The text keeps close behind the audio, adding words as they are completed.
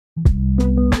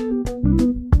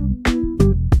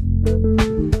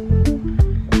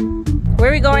Where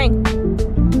are we going?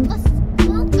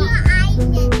 Muskoka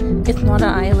Island. It's not an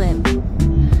island.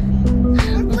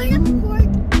 We're going to Port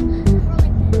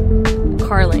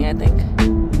Carling, I think.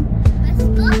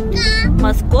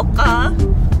 Muskoka.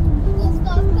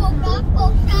 Muskoka.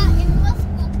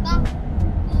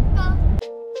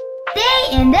 Today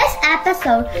in this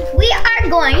episode, we are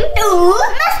going to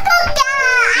Muskoka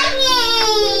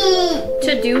Island.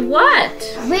 To do what?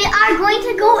 We are going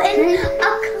to go in a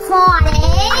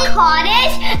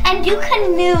cottage and do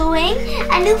canoeing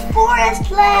and do forest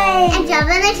play and jump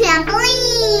on a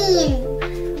trampoline.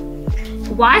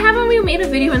 Why haven't we made a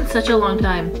video in such a long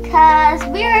time? Because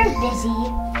we're busy.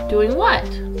 Doing what?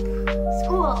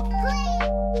 School.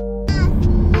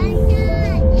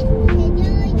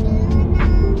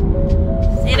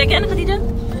 Say it again, Khadija.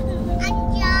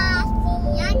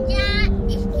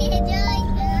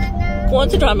 कौन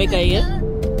से ड्रामे का है ये?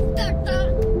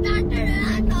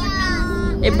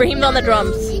 Ibrahim on the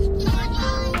drums.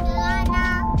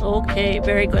 Okay,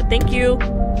 very good. Thank you.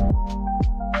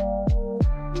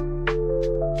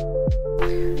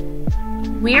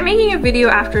 We are making a video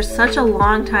after such a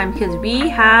long time because we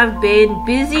have been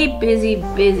busy.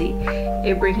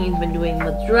 Ibrahim's been doing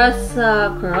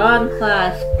madrasa, Quran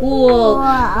class, school,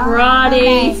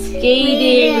 karate,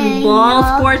 skating, ball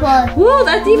sports. Woo,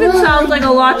 that even sounds like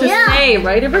a lot to say,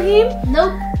 right, Ibrahim?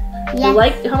 Nope. You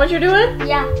like how much you're doing?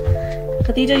 Yeah.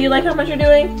 Khadija, you like how much you're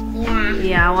doing? Yeah.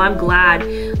 Yeah, well, I'm glad.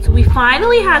 So we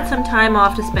finally had some time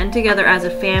off to spend together as a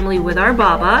family with our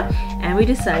Baba, and we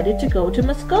decided to go to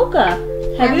Muskoka.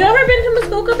 Have you ever been to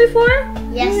Muskoka before?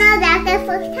 Yes. No, that's the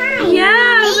first time.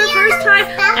 Yeah, it was our first time.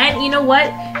 And you know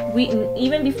what? We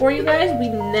even before you guys, we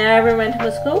never went to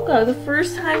Muskoka. The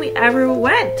first time we ever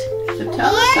went. So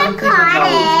tell us something about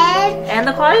it. And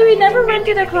the cottage, we never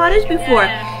rented a cottage before.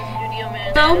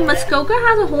 So Muskoka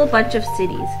has a whole bunch of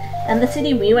cities. And the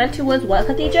city we went to was what,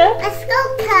 Khadija?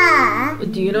 Muskoka.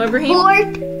 Do you know, Ibrahim?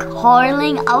 Port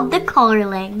Carling of the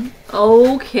Carling.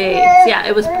 Okay, yeah,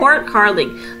 it was Port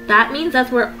Carling. That means that's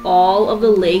where all of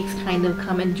the lakes kind of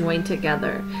come and join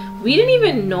together. We didn't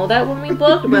even know that when we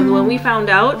booked, but when we found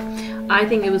out, I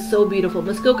think it was so beautiful.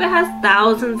 Muskoka has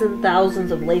thousands and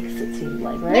thousands of lakes, it seems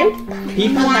like, right?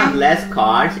 People have less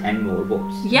cars and more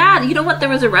boats. Yeah, you know what? There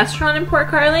was a restaurant in Port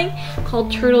Carling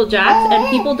called Turtle Jack's, and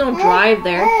people don't drive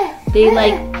there. They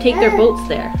like take their boats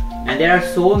there. And there are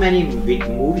so many big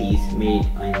movies made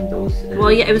in those.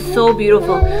 Well, yeah, it was so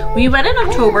beautiful. We went in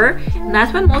October, and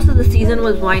that's when most of the season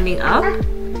was winding up.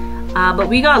 But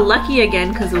we got lucky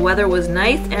again because the weather was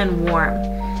nice and warm.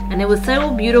 And it was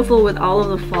so beautiful with all of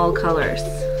the fall colors.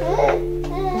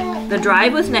 The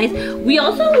drive was nice. We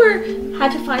also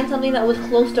had to find something that was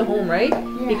close to home, right?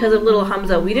 Because of little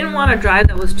Hamza. We didn't want a drive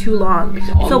that was too long.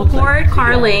 So Port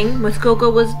Carling, Muskoka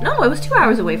was, no, it was 2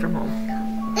 hours away from home.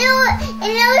 It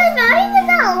was not even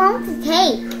that long to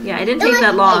take. Yeah, it didn't take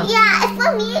that long. Yeah,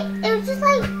 for me, it was just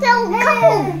like a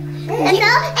couple. And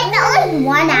that was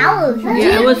 1 hour.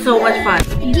 Yeah, it was so much fun.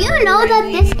 Do you know that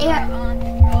this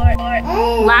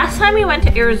Last time we went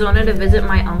to Arizona to visit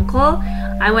my uncle,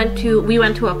 we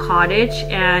went to a cottage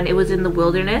and it was in the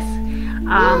wilderness.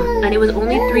 And it was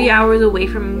only 3 hours away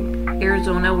from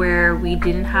Arizona where we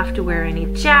didn't have to wear any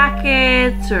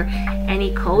jackets or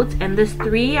any coats. And this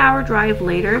 3 hour drive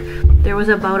later, there was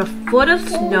about a foot of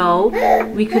snow.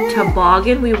 We could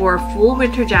toboggan. We wore full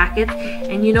winter jackets.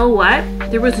 And you know what?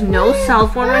 There was no cell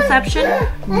phone reception,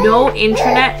 no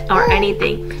internet or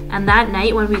anything. And that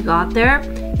night when we got there,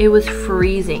 it was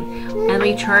freezing. And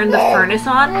we turned the furnace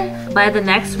on. By the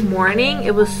next morning,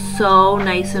 it was so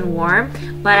nice and warm.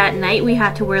 But at night, we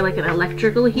had to wear like an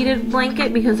electrical heated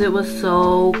blanket because it was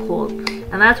so cold.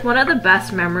 And that's one of the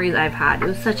best memories I've had. It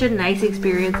was such a nice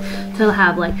experience to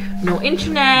have like no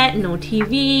internet, no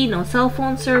TV, no cell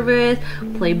phone service,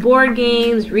 play board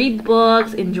games, read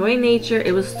books, enjoy nature.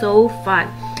 It was so fun.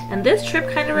 And this trip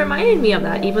kind of reminded me of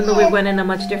that, even though we went in a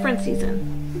much different season.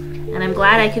 And I'm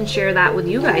glad I can share that with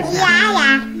you guys now.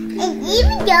 Yeah. And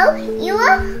even though we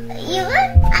were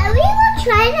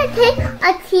trying to take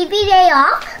a TV day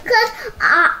off because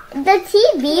the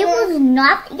TV was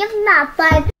not giving that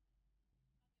fun.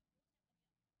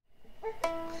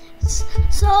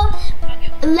 So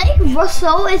Lake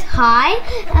Rousseau is high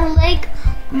and Lake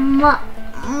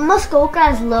Muskoka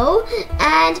is low,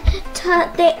 and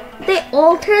they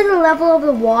alter the level of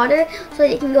the water so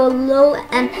it can go low,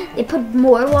 and they put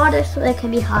more water so it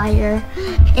can be higher.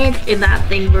 In that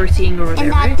thing we're seeing over there,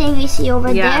 in that thing we see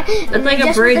over there. It's like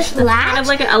a bridge. That's kind of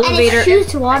like an elevator. And it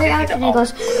shoots water out and it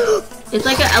goes It's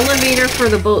like an elevator for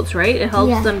the boats, right? It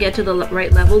helps Yeah. them get to the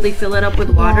right level. They fill it up with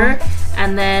water,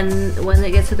 and then when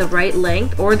they get to the right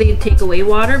length, or they take away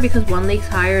water because one lake's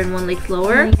higher and one lake's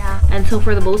lower. Yeah. And so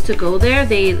for the boats to go there,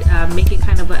 they make it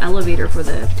kind of an elevator for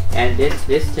the. And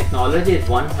this technology is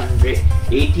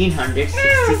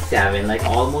 1867, like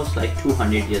almost like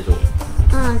 200 years old.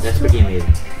 That's pretty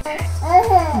amazing.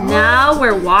 Now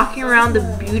we're walking around the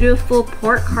beautiful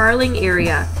Port Carling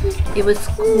area. It was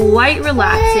quite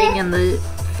relaxing, and the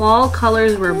fall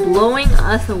colors were blowing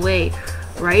us away.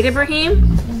 Right,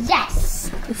 Ibrahim?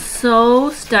 Yes. So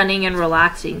stunning and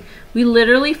relaxing. We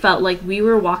literally felt like we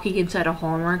were walking inside a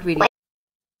Hallmark video.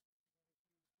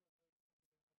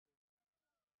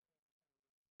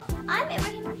 I'm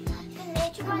Ibrahim the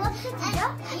Nature Boy.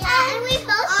 And we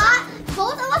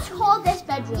both of us call this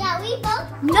bedroom. Yeah, we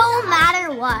both. No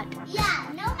matter what. Yeah,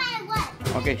 no matter what.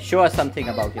 Okay, show us something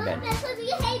about your bed. Because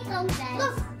we hate those beds.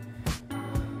 Look.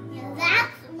 Yeah,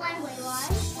 that's one way why.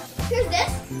 Here's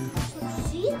this.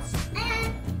 Sheets.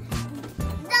 And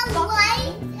the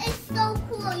light is so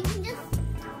cool. You can just.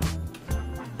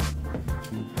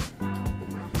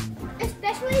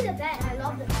 Especially the bed. I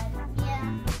love the bed.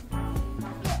 Yeah.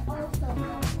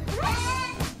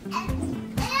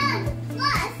 And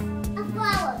plus a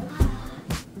flower.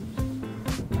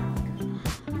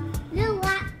 Little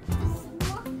like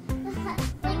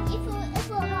if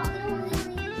we're not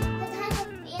really the type of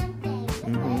fan thing.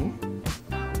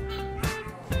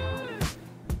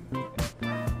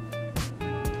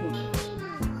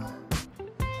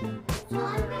 So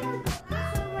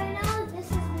right now this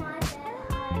is my bed.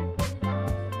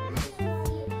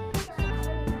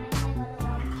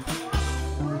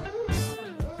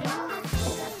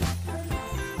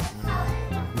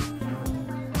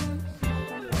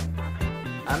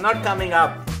 I'm not coming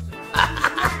up.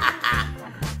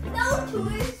 No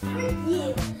tours for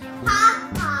you. Ha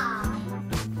ha.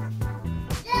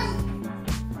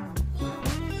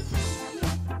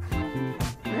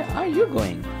 Where are you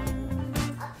going?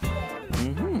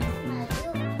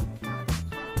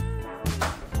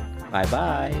 Bye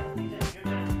bye.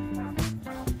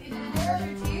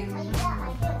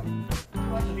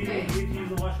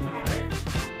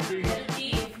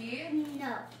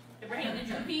 No. Ibrahim, did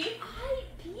you pee?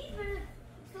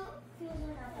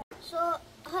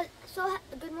 So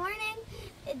good morning.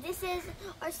 This is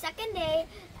our second day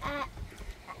at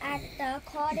the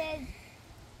cottage.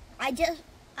 I just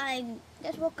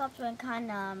woke up so I'm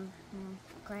kind of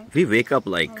cranky. We wake up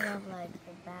like I love like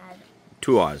bad.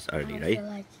 2 hours early,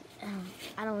 right?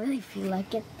 I don't really feel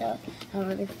like it though. I don't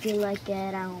really feel like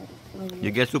it. I don't really. You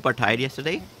get super tired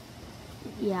yesterday?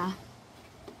 Yeah.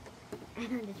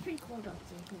 And it's pretty cold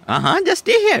outside. Just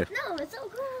stay here. No, it's so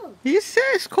cold. He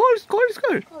says cold, it's cold, it's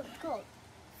cold. Cold, it's cold.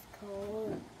 It's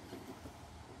cold.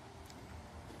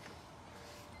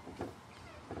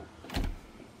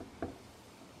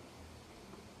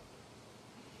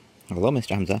 Hello,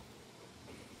 Mr. Hamza.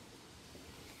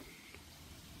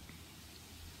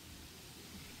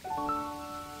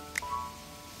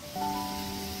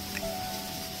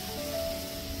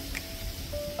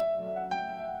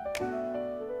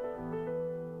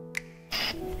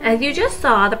 As you just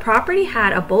saw, the property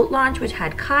had a boat launch which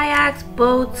had kayaks,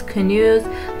 boats, canoes.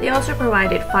 They also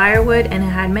provided firewood, and it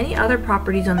had many other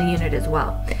properties on the unit as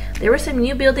well. There were some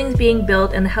new buildings being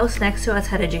built, and the house next to us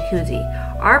had a jacuzzi.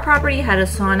 Our property had a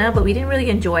sauna, but we didn't really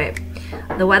enjoy it.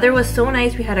 The weather was so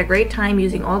nice, we had a great time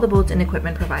using all the boats and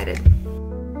equipment provided.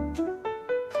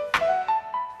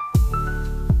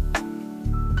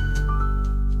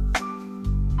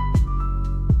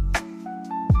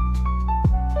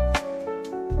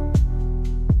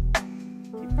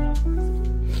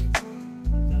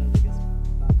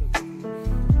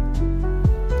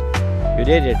 You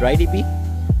did it, right, EP?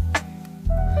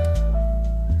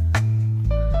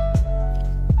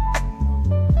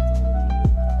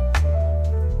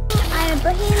 I'm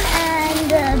Ibrahim,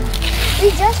 and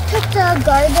we just took the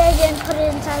garbage and put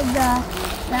it inside the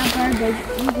garbage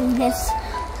using this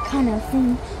kind of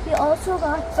thing. We also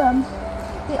got some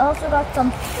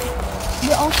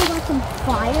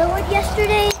firewood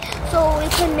yesterday, so we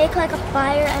can make like a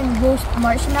fire and roast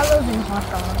marshmallows and hot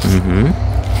dogs.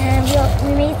 And we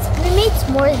made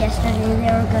s'mores yesterday.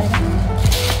 They were good.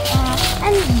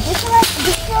 And this is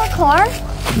our car.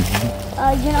 This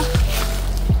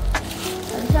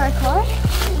is our car.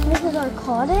 This is our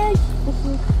cottage. This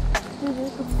is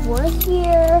the forest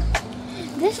here.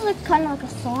 This is kind of like a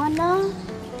sauna.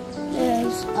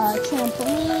 There's a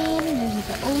trampoline. There's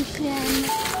the ocean.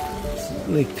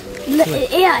 Lake.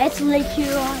 Yeah, it's Lake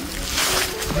Huron. I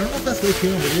don't know if that's Lake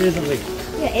Huron, but it is a lake.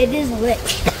 Yeah, it is lit.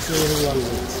 So it is a lot of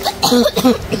lakes.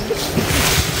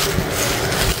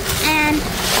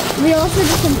 We also did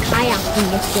some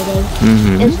kayaking yesterday.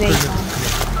 It was very fun.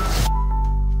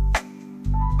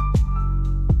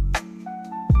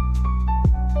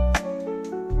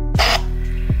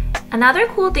 Another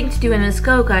cool thing to do in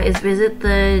Muskoka is visit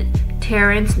the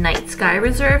Terrace Night Sky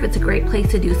Reserve. It's a great place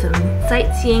to do some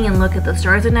sightseeing and look at the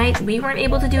stars at night. We weren't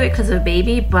able to do it because of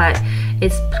baby, but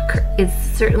it's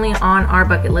certainly on our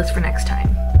bucket list for next time.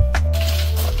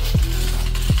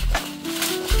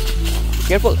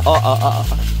 Careful.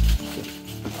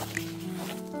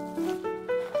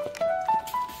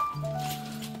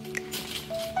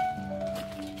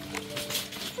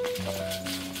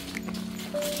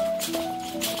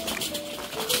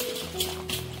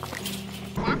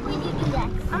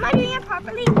 Am I doing it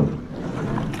properly?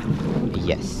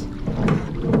 Yes.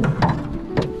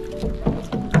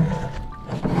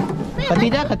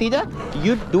 Khadija,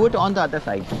 you do it on the other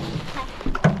side.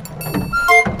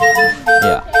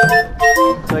 Yeah.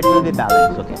 So it will be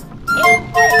balanced, okay?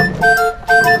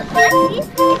 If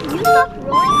you stop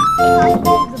rowing,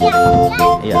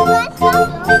 Yeah.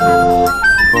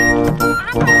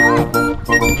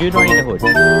 You don't need a hood.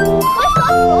 stop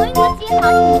rowing, let's see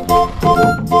how you do.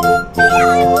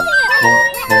 Yeah, I'm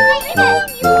holding it.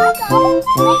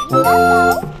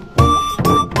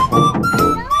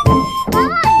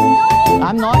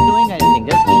 I'm not doing anything.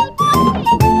 Just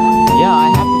yeah, I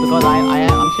have to because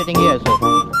I'm sitting here. So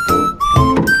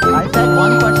I said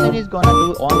one person is gonna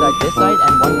do on this side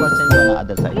and one person is on the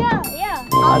other side. Yeah.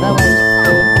 Otherwise,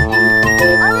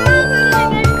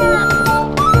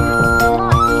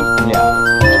 yeah.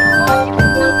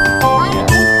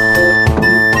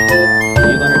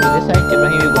 You're gonna do this side,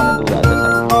 Ibrahim. You're gonna do the other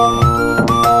side.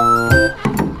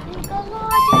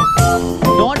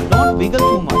 Don't wiggle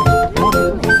too much.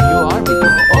 You are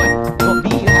wiggling. Oh, so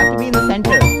you have to be in the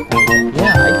center.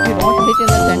 Yeah, if you don't sit in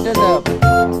the center, the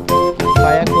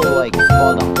kayak will like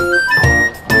fall down.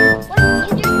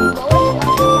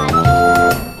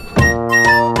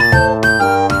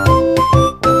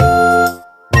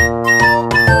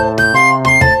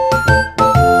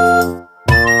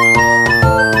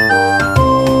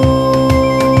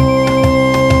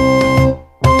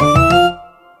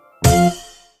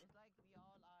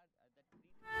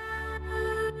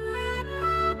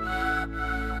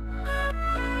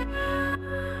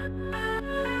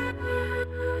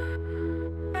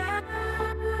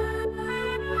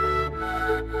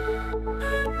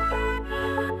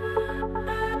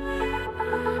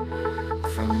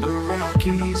 From the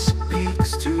Rockies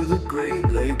peaks to the Great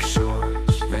Lake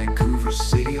shores, Vancouver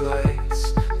city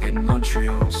lights and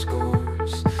Montreal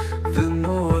scores. The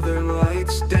northern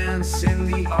lights dance in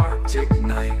the Arctic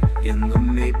night. In the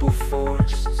maple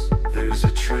forests, there's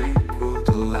a tranquil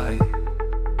delight.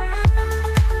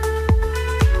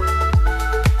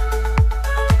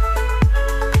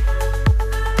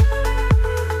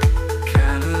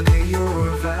 Canada, your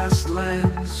vast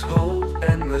lands hold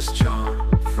endless charm.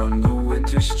 From the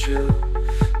winter's chill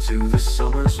to the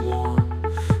summer's warm,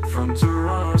 from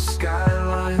Toronto's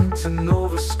skyline to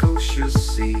Nova Scotia's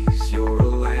seas, you're a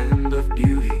land of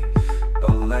beauty,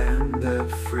 a land that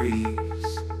frees.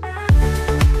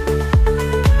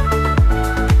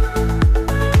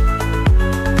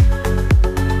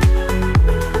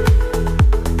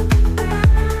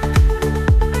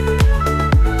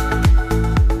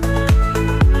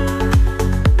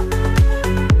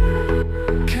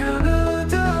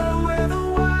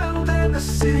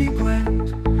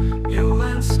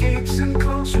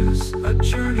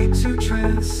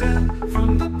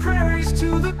 From the prairies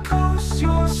to the coast,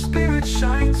 your spirit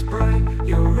shines bright.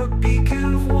 You're a beacon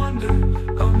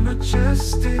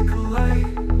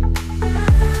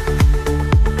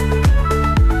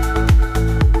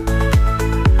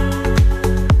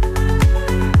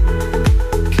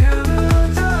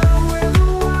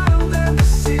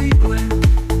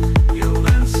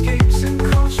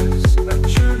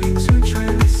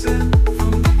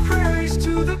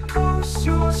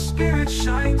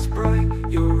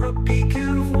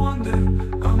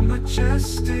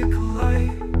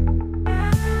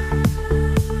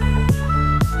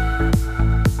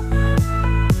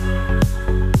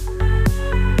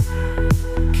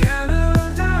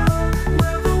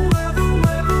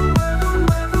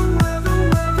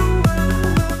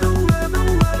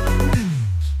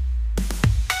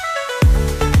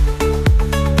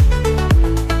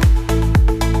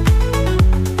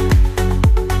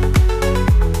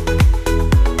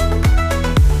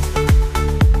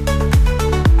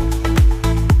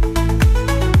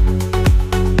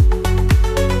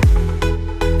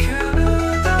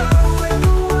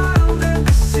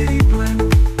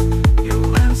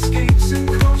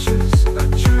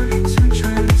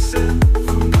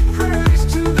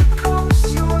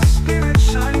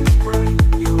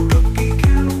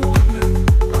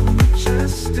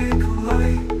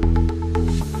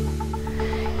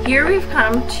Here we've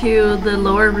come to the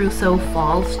Lower Russo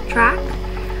Falls track.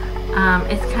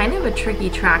 It's kind of a tricky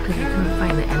track because you couldn't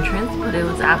find the entrance, but it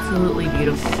was absolutely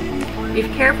beautiful. Be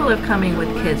careful of coming with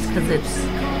kids because it's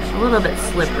a little bit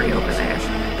slippery over there.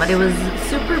 But it was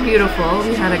super beautiful.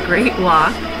 We had a great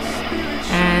walk.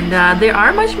 And there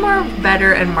are much more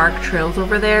better and marked trails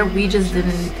over there. We just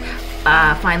didn't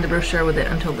find the brochure with it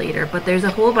until later. But there's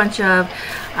a whole bunch of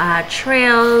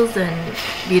trails and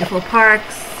beautiful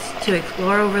parks to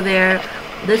explore over there.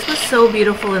 This was so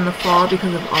beautiful in the fall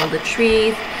because of all the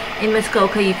trees. In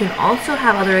Muskoka, you can also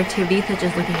have other activities such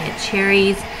as looking at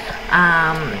cherries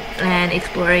and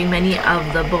exploring many of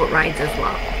the boat rides as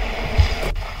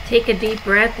well. Take a deep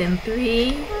breath in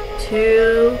 3,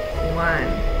 2, 1,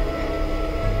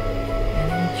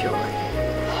 and enjoy.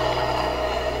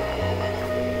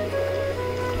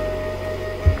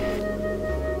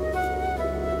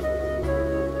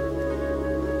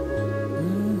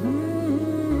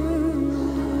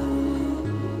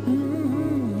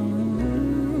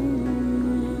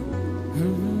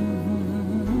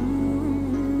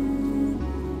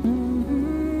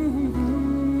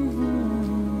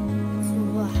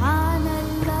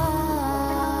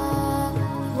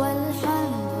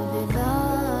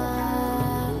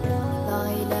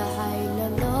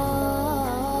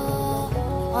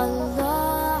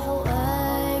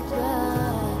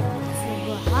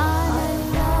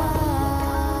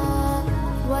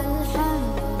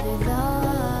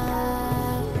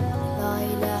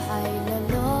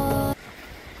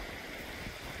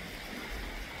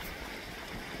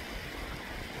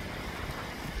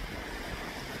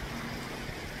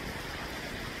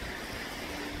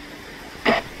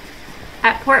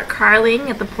 At Port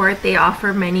Carling, at the port, they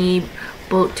offer many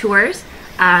boat tours.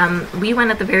 We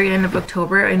went at the very end of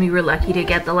October and we were lucky to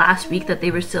get the last week that they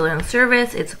were still in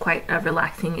service. It's quite a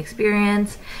relaxing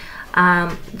experience.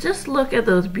 Just look at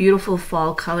those beautiful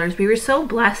fall colors. We were so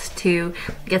blessed to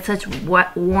get such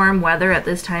warm weather at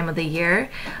this time of the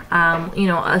year. You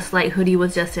know, a slight hoodie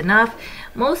was just enough.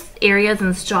 Most areas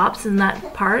and shops in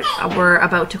that part were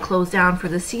about to close down for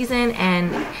the season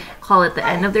and call it the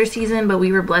end of their season, but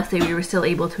we were blessed that we were still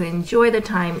able to enjoy the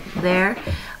time there.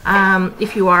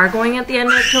 If you are going at the end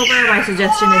of October, my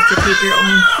suggestion is to take your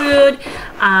own food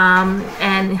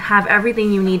and have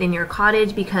everything you need in your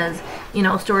cottage because, you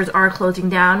know, stores are closing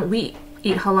down. We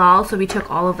eat halal, so we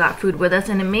took all of that food with us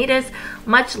and it made us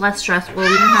much less stressful. We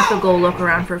didn't have to go look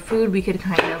around for food. We could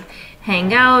kind of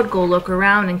hang out, go look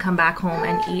around, and come back home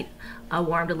and eat a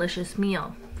warm, delicious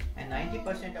meal. And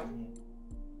 90% of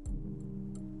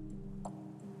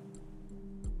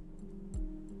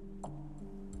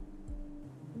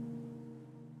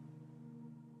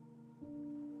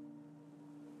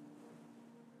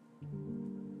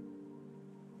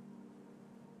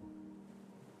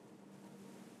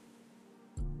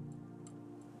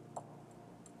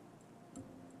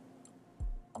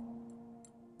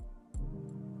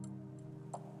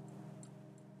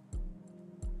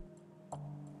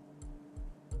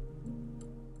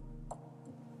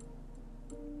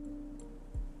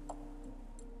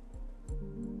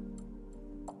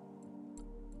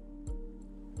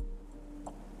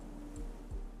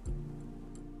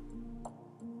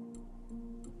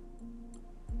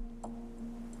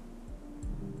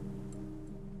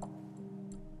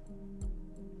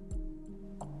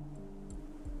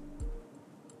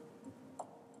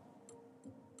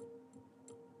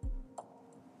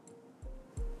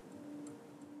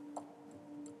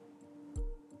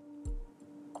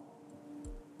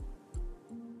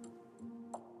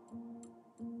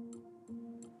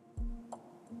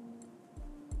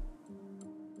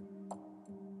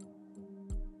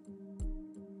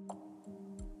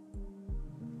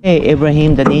Hey,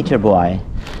 Ibrahim the Nature Boy.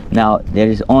 Now, there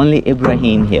is only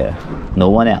Ibrahim here, no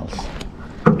one else.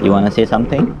 You want to say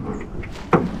something?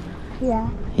 Yeah.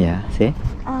 Yeah, say?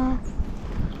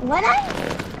 When I'm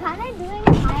kind of doing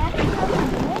kayak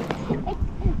stuff,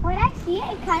 when I see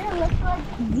it, it kind of looks like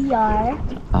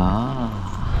VR. Ah.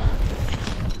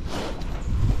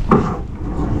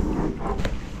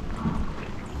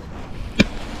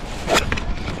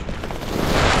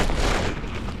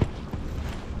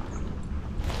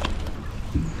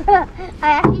 I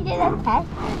actually did a test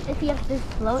to see if this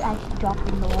float actually dropped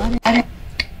in the water.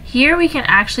 Here we can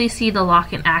actually see the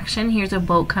lock in action. Here's a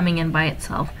boat coming in by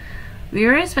itself. We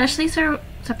were especially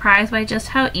surprised by just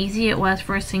how easy it was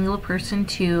for a single person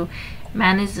to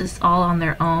manage this all on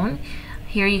their own.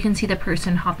 Here you can see the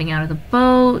person hopping out of the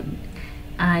boat,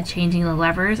 changing the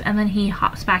levers, and then he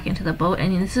hops back into the boat.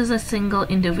 And this is a single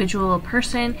individual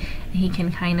person, and he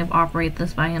can kind of operate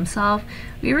this by himself.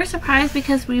 We were surprised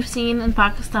because we've seen in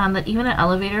Pakistan that even an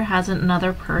elevator has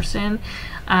another person,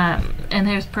 and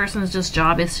this person's just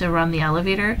job is to run the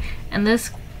elevator. And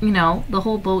this, you know, the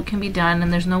whole boat can be done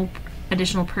and there's no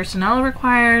additional personnel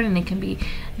required, and it can be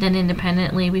done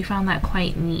independently. We found that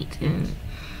quite neat, and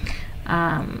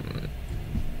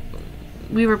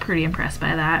we were pretty impressed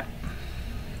by that.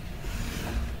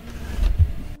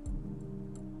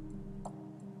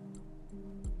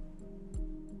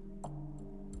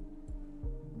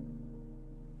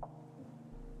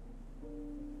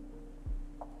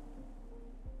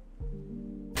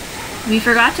 We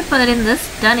forgot to put in this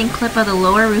stunning clip of the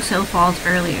lower Rousseau Falls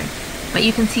earlier, but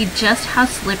you can see just how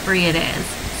slippery it is,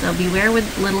 so beware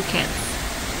with little kids.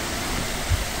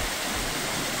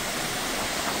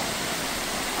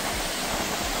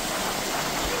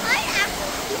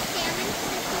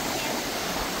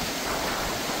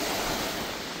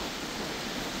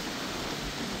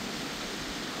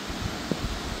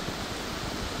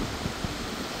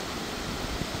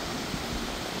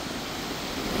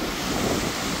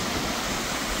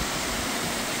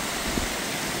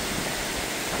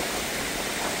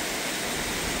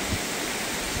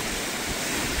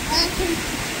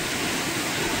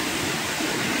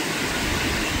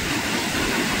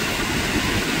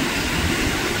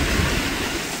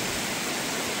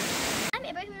 I'm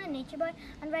Ibrahim the Nature Boy,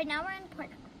 and right now we're in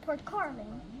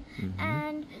Karakoram,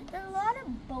 and there's a lot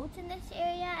of boats in this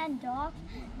area and docks,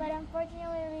 but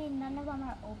unfortunately none of them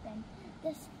are open.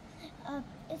 This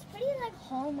it's pretty like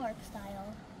Hallmark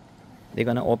style. They're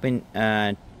gonna open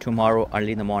tomorrow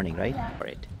early in the morning, right? Yeah.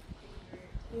 Right.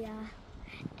 Yeah,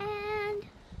 and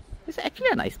It's actually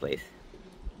a nice place.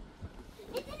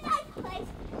 it's a nice place.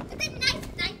 It's a nice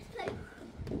place.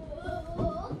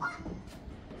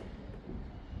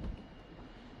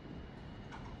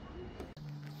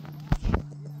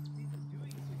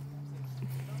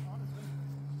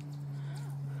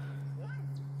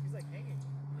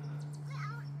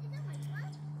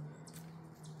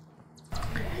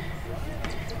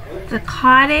 The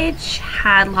cottage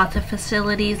had lots of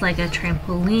facilities like a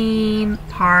trampoline,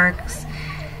 parks,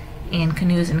 and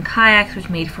canoes and kayaks, which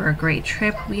made for a great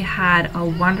trip. We had a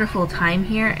wonderful time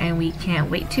here and we can't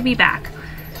wait to be back.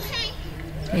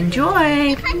 Enjoy!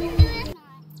 I'm not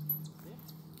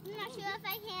sure if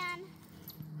I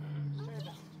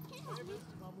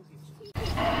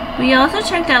can. We also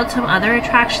checked out some other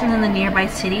attractions in the nearby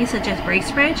cities such as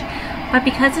Bracebridge, but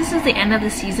because this is the end of the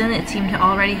season, it seemed to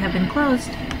already have been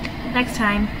closed. Next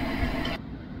time.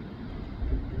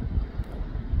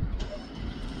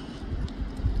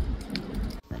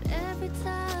 But every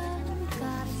time